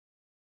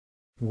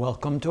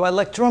Welcome to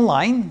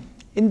ilectureonline.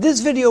 In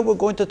this video we're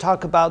going to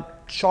talk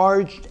about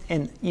charged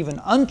and even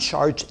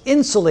uncharged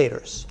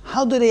insulators.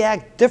 How do they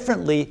act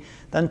differently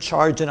than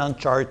charged and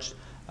uncharged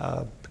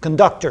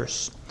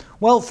conductors?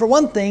 Well, for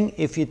one thing,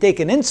 if you take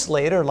an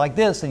insulator like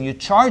this and you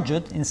charge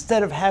it,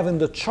 instead of having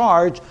the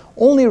charge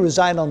only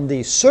reside on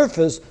the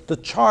surface, the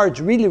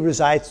charge really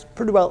resides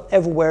pretty well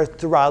everywhere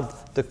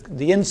throughout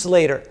the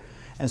insulator.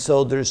 And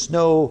so there's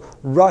no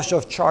rush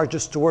of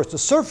charges towards the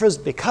surface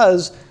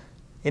because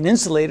in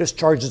insulators,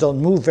 charges don't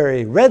move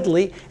very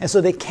readily, and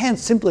so they can't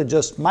simply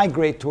just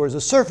migrate towards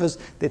the surface.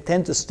 They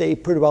tend to stay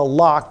pretty well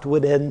locked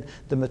within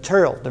the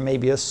material. There may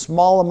be a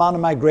small amount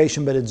of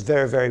migration, but it's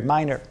very, very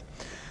minor.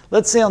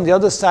 Let's say on the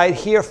other side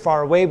here,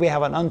 far away, we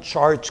have an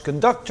uncharged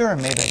conductor,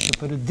 and maybe I should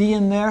put a D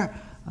in there,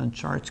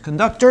 uncharged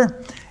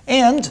conductor.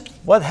 And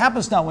what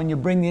happens now when you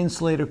bring the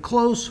insulator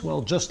close?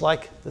 Well, just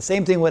like the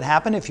same thing would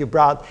happen if you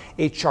brought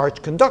a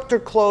charged conductor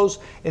close.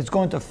 It's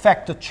going to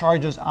affect the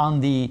charges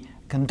on the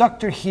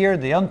conductor here,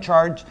 the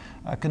uncharged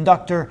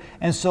conductor,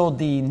 and so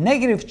the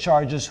negative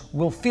charges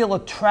will feel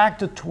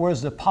attracted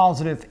towards the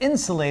positive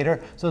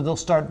insulator, so they'll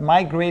start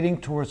migrating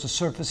towards the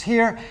surface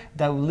here.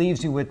 That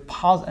leaves you with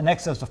an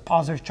excess of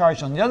positive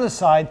charge on the other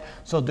side,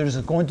 so there's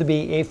going to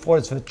be a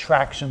force of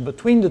attraction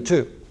between the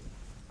two.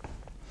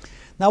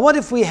 Now what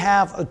if we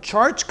have a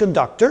charged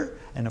conductor?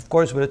 And of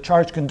course, with a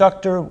charged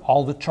conductor,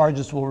 all the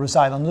charges will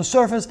reside on the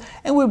surface,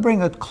 and we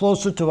bring it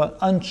closer to an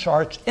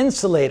uncharged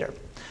insulator.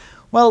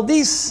 Well,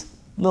 these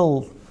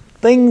little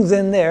things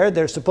in there,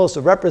 they're supposed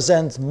to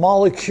represent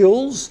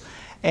molecules,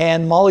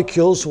 and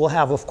molecules will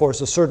have, of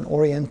course, a certain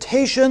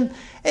orientation,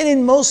 and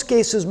in most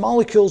cases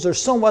molecules are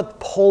somewhat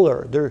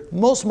polar.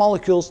 Most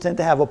molecules tend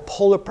to have a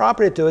polar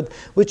property to it,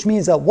 which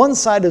means that one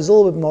side is a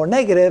little bit more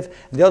negative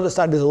and the other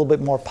side is a little bit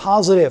more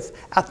positive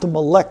at the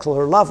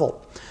molecular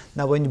level.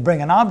 Now when you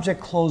bring an object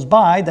close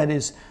by that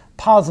is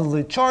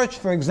positively charged,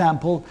 for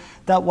example,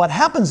 that what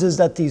happens is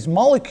that these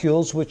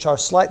molecules, which are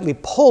slightly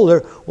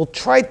polar, will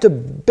try to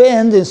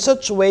bend in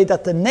such a way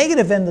that the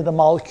negative end of the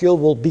molecule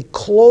will be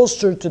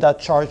closer to that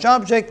charged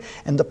object,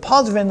 and the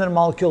positive end of the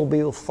molecule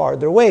will be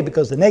farther away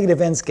because the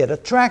negative ends get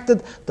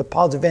attracted, the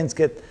positive ends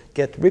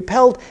get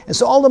repelled, and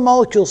so all the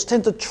molecules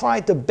tend to try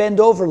to bend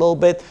over a little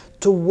bit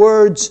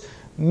towards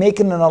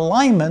making an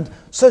alignment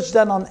such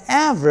that on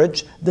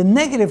average the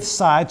negative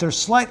sides are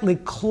slightly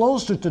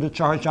closer to the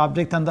charged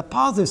object than the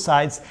positive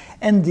sides,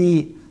 and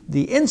the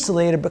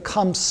insulator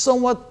becomes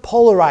somewhat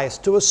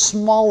polarized to a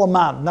small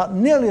amount, not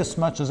nearly as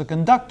much as a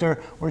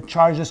conductor where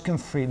charges can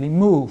freely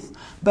move.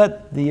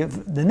 But the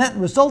net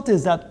result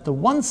is that the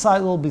one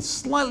side will be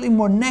slightly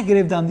more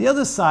negative than the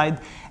other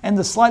side, and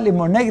the slightly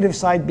more negative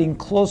side being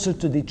closer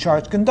to the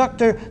charged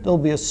conductor, there will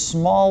be a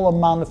small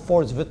amount of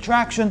force of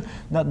attraction,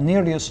 not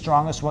nearly as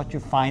strong as what you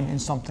find in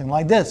something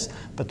like this,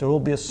 but there will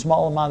be a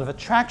small amount of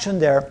attraction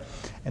there.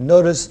 And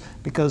notice,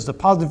 because the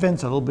positive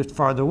ends are a little bit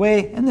farther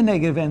away and the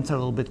negative ends are a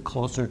little bit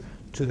closer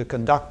to the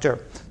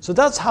conductor. So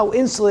that's how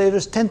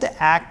insulators tend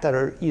to act that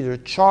are either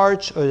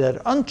charged or that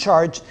are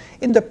uncharged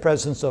in the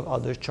presence of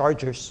other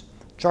charges,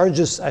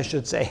 I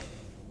should say.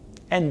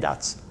 And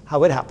that's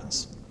how it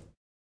happens.